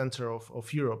center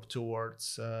of Europe,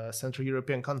 towards Central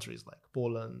European countries like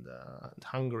Poland and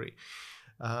Hungary.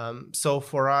 So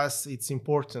for us, it's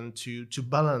important to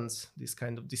balance this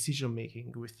kind of decision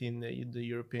making within the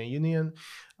European Union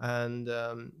and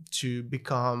to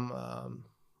become,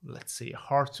 let's say,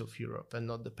 heart of Europe and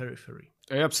not the periphery.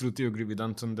 I absolutely agree with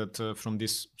Anton that from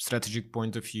this strategic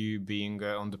point of view, being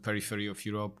on the periphery of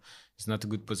Europe is not a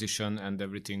good position, and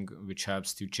everything which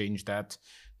helps to change that,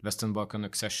 Western Balkan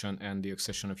accession and the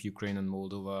accession of Ukraine and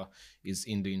Moldova, is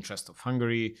in the interest of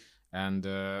Hungary and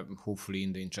hopefully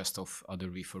in the interest of other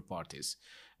V4 parties.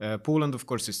 Poland, of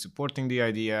course, is supporting the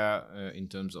idea in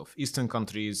terms of Eastern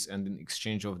countries, and in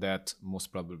exchange of that,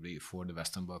 most probably for the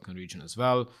Western Balkan region as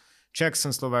well. Czechs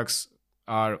and Slovaks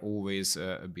are always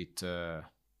a bit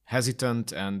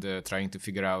hesitant and trying to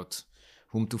figure out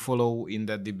whom to follow in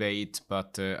that debate,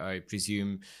 but I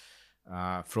presume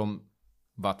from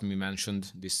what we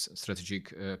mentioned, this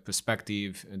strategic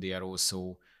perspective, they are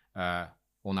also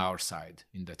on our side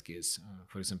in that case.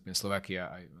 For example, in Slovakia,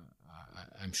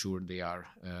 I'm sure they are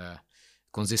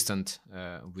consistent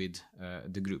with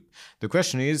the group. The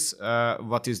question is,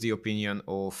 what is the opinion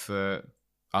of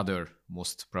other,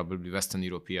 most probably Western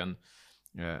European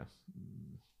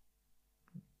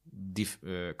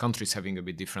countries having a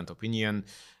bit different opinion?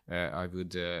 I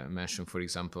would mention, for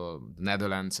example, the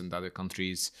Netherlands and other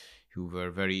countries who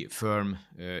were very firm,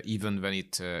 even when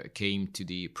it came to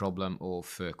the problem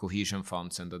of cohesion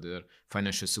funds and other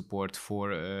financial support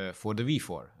for the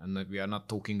V4. And we are not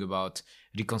talking about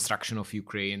reconstruction of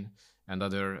Ukraine and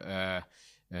other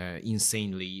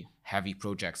insanely heavy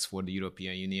projects for the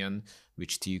European Union,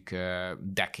 which took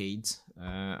decades,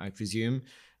 I presume.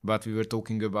 But we were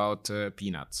talking about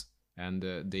peanuts, and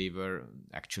they were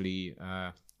actually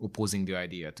opposing the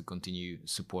idea to continue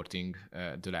supporting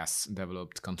the less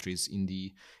developed countries in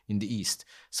the East.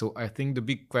 So I think the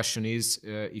big question is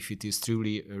if it is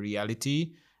truly a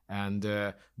reality,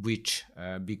 and which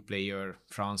big player,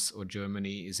 France or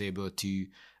Germany, is able to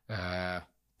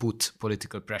put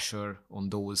political pressure on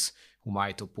those who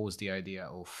might oppose the idea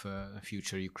of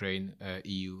future Ukraine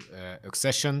EU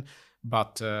accession.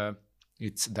 But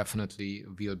it's definitely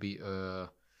will be a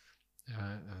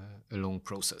long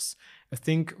process. I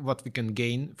think what we can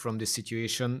gain from this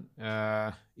situation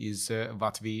is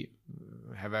what we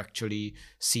have actually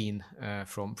seen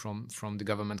from the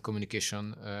government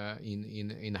communication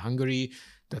in Hungary,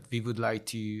 that we would like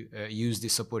to use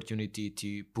this opportunity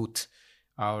to put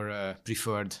our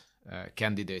preferred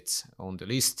candidates on the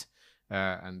list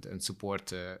and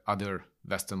support other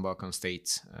Western Balkan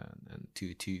states and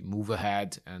to move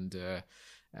ahead and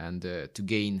to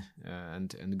gain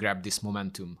and grab this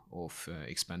momentum of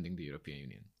expanding the European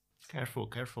Union. Careful.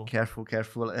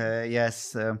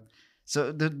 Yes.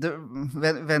 So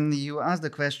when you asked the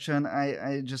question,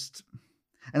 I just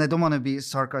and I don't want to be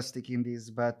sarcastic in this,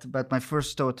 but my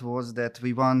first thought was that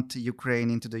we want Ukraine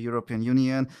into the European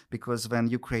Union because when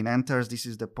Ukraine enters, this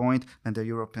is the point when the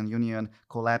European Union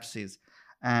collapses,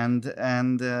 and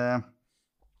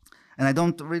I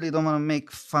don't want to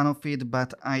make fun of it,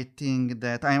 but I think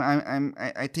that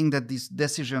I think that this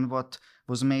decision what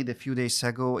was made a few days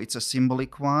ago, it's a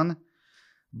symbolic one,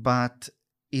 but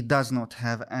it does not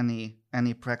have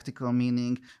any practical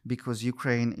meaning because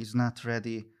Ukraine is not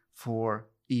ready for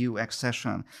EU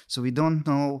accession. So we don't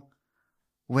know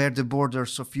where the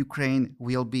borders of Ukraine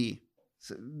will be.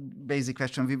 So basic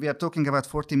question. We are talking about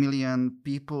 40 million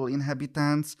people,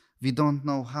 inhabitants. We don't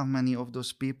know how many of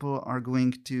those people are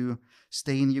going to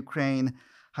stay in Ukraine,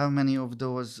 how many of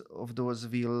those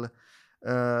will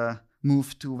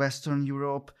move to Western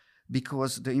Europe,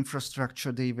 because the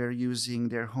infrastructure they were using,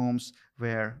 their homes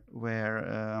were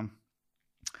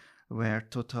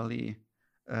totally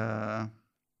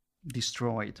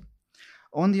destroyed.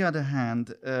 On the other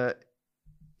hand,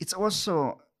 it's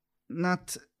also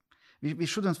not. We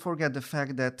shouldn't forget the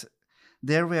fact that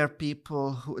there were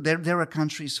people there were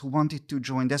countries who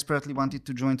desperately wanted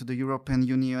to join to the European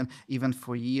Union even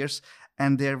for years,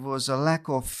 and there was a lack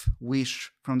of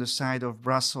wish from the side of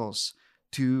Brussels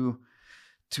to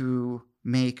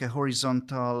make a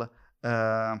horizontal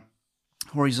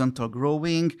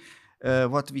growing.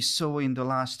 What we saw in the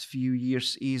last few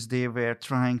years is they were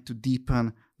trying to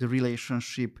deepen the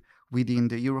relationship within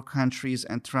the Euro countries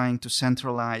and trying to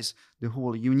centralize the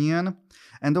whole union.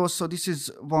 And also this is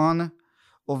one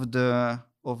of the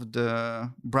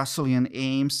Brusselian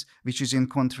aims, which is in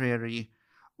contrary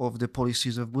of the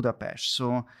policies of Budapest.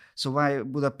 So why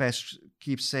Budapest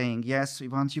keeps saying, yes, we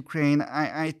want Ukraine,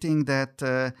 I think that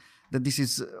this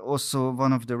is also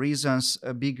one of the reasons.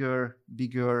 A bigger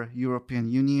European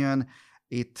Union,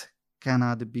 it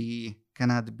cannot be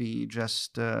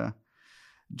just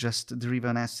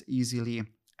driven as easily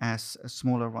as a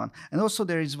smaller one. And also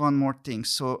there is one more thing.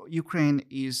 So Ukraine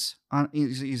is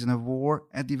in a war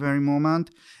at the very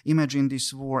moment. Imagine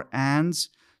this war ends.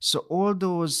 So all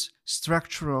those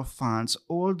structural funds,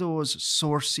 all those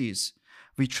sources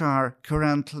which are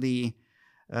currently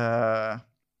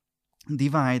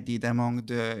divided among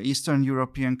the Eastern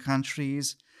European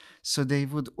countries, so they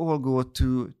would all go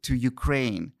to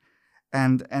Ukraine.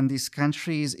 And these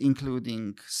countries,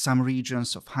 including some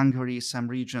regions of Hungary, some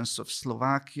regions of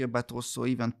Slovakia, but also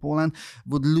even Poland,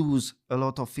 would lose a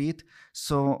lot of it.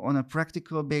 So on a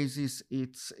practical basis,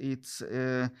 it's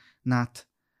not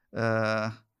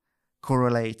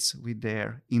correlates with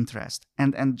their interest.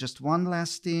 And just one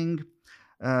last thing.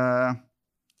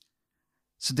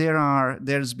 So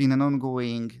there's been an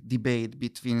ongoing debate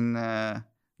between the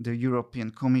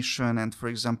European Commission and, for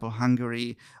example,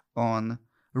 Hungary on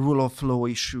rule of law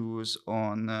issues,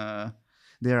 on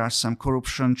there are some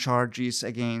corruption charges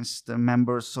against the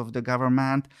members of the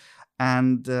government,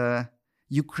 and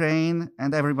Ukraine,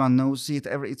 and everyone knows it.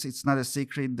 It's not a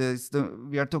secret.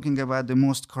 We are talking about the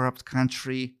most corrupt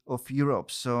country of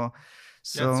Europe. So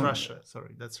that's Russia.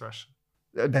 Sorry, that's Russia.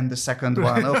 Then the second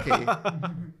one, okay.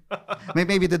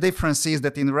 Maybe the difference is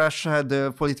that in Russia,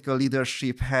 the political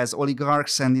leadership has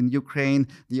oligarchs, and in Ukraine,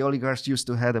 the oligarchs used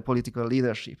to have a political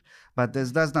leadership. But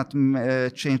this does not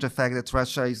change the fact that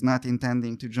Russia is not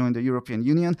intending to join the European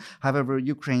Union. However,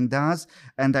 Ukraine does,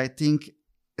 and I think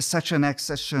such an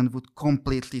accession would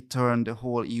completely turn the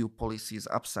whole EU policies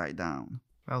upside down.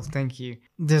 Well, thank you.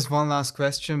 There's one last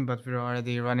question, but we're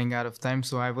already running out of time,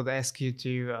 so I would ask you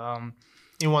to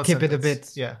keep it a bit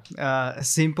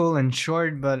simple and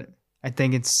short, but I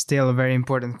think it's still a very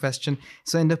important question.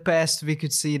 So in the past, we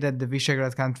could see that the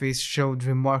Visegrad countries showed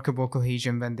remarkable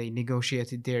cohesion when they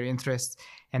negotiated their interests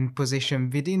and position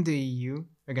within the EU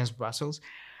against Brussels,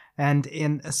 and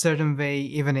in a certain way,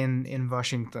 even in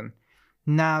Washington.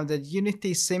 Now that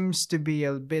unity seems to be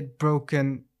a bit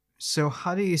broken, so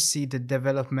how do you see the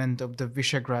development of the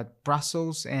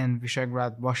Visegrad-Brussels and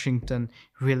Visegrad-Washington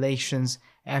relations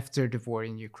after the war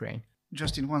in Ukraine?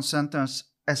 Just in one sentence,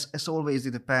 as always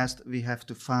in the past, we have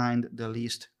to find the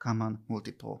least common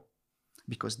multiple,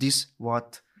 because this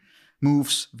what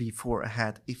moves V4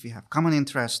 ahead. If we have common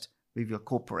interest, we will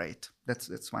cooperate.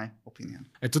 That's my opinion.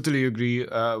 I totally agree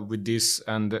with this,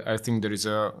 and I think there is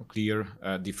a clear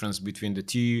difference between the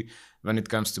two. When it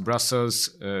comes to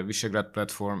Brussels, Visegrad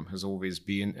platform has always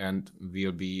been and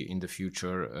will be in the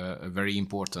future a very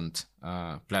important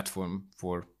platform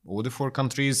for all the four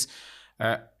countries.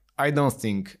 I don't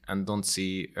think and don't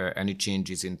see any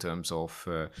changes in terms of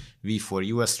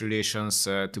V4-US relations.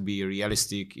 To be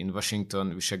realistic, in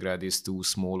Washington, Visegrad is too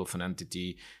small of an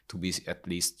entity to be at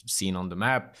least seen on the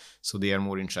map. So they are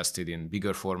more interested in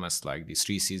bigger formats like the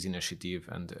Three Seas Initiative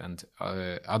and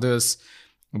others.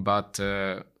 But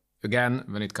again,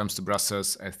 when it comes to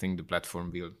Brussels, I think the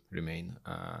platform will remain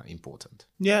important.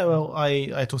 Yeah, well,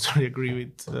 I totally agree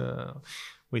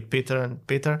with Péter and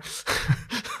Péter.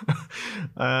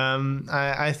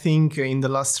 I think in the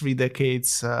last 3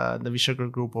 decades, the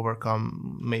Visegrad Group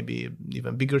overcome maybe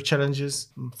even bigger challenges.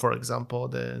 For example,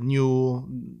 the new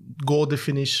goal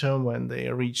definition when they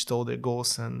reached all their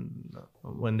goals and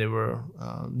when they were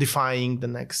defining the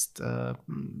next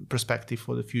perspective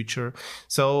for the future.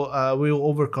 So we will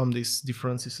overcome these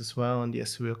differences as well. And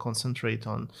yes, we will concentrate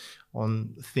on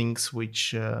things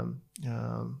which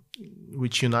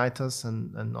unite us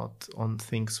and not on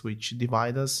things which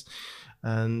divide us.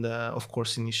 And of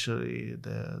course, initially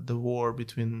the war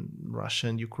between Russia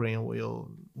and Ukraine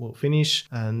will finish,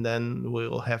 and then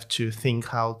we'll have to think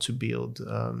how to build,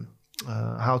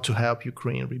 how to help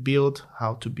Ukraine rebuild,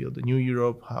 how to build a new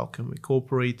Europe, how can we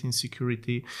cooperate in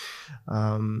security.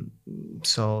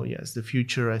 So yes, the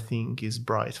future I think is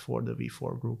bright for the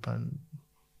V4 Group, and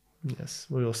yes,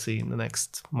 we will see in the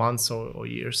next months or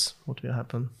years what will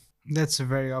happen. That's a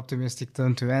very optimistic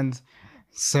tone to end.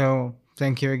 So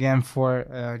thank you again for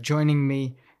joining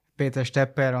me, Péter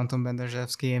Stepper, Anton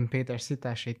Bendarzsevszkij, and Péter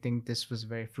Szitás. I think this was a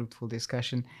very fruitful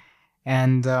discussion.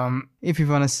 And if you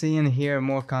want to see and hear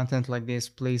more content like this,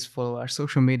 please follow our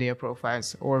social media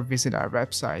profiles or visit our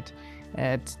website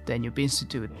at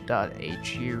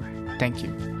danubeinstitute.hu. Thank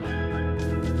you.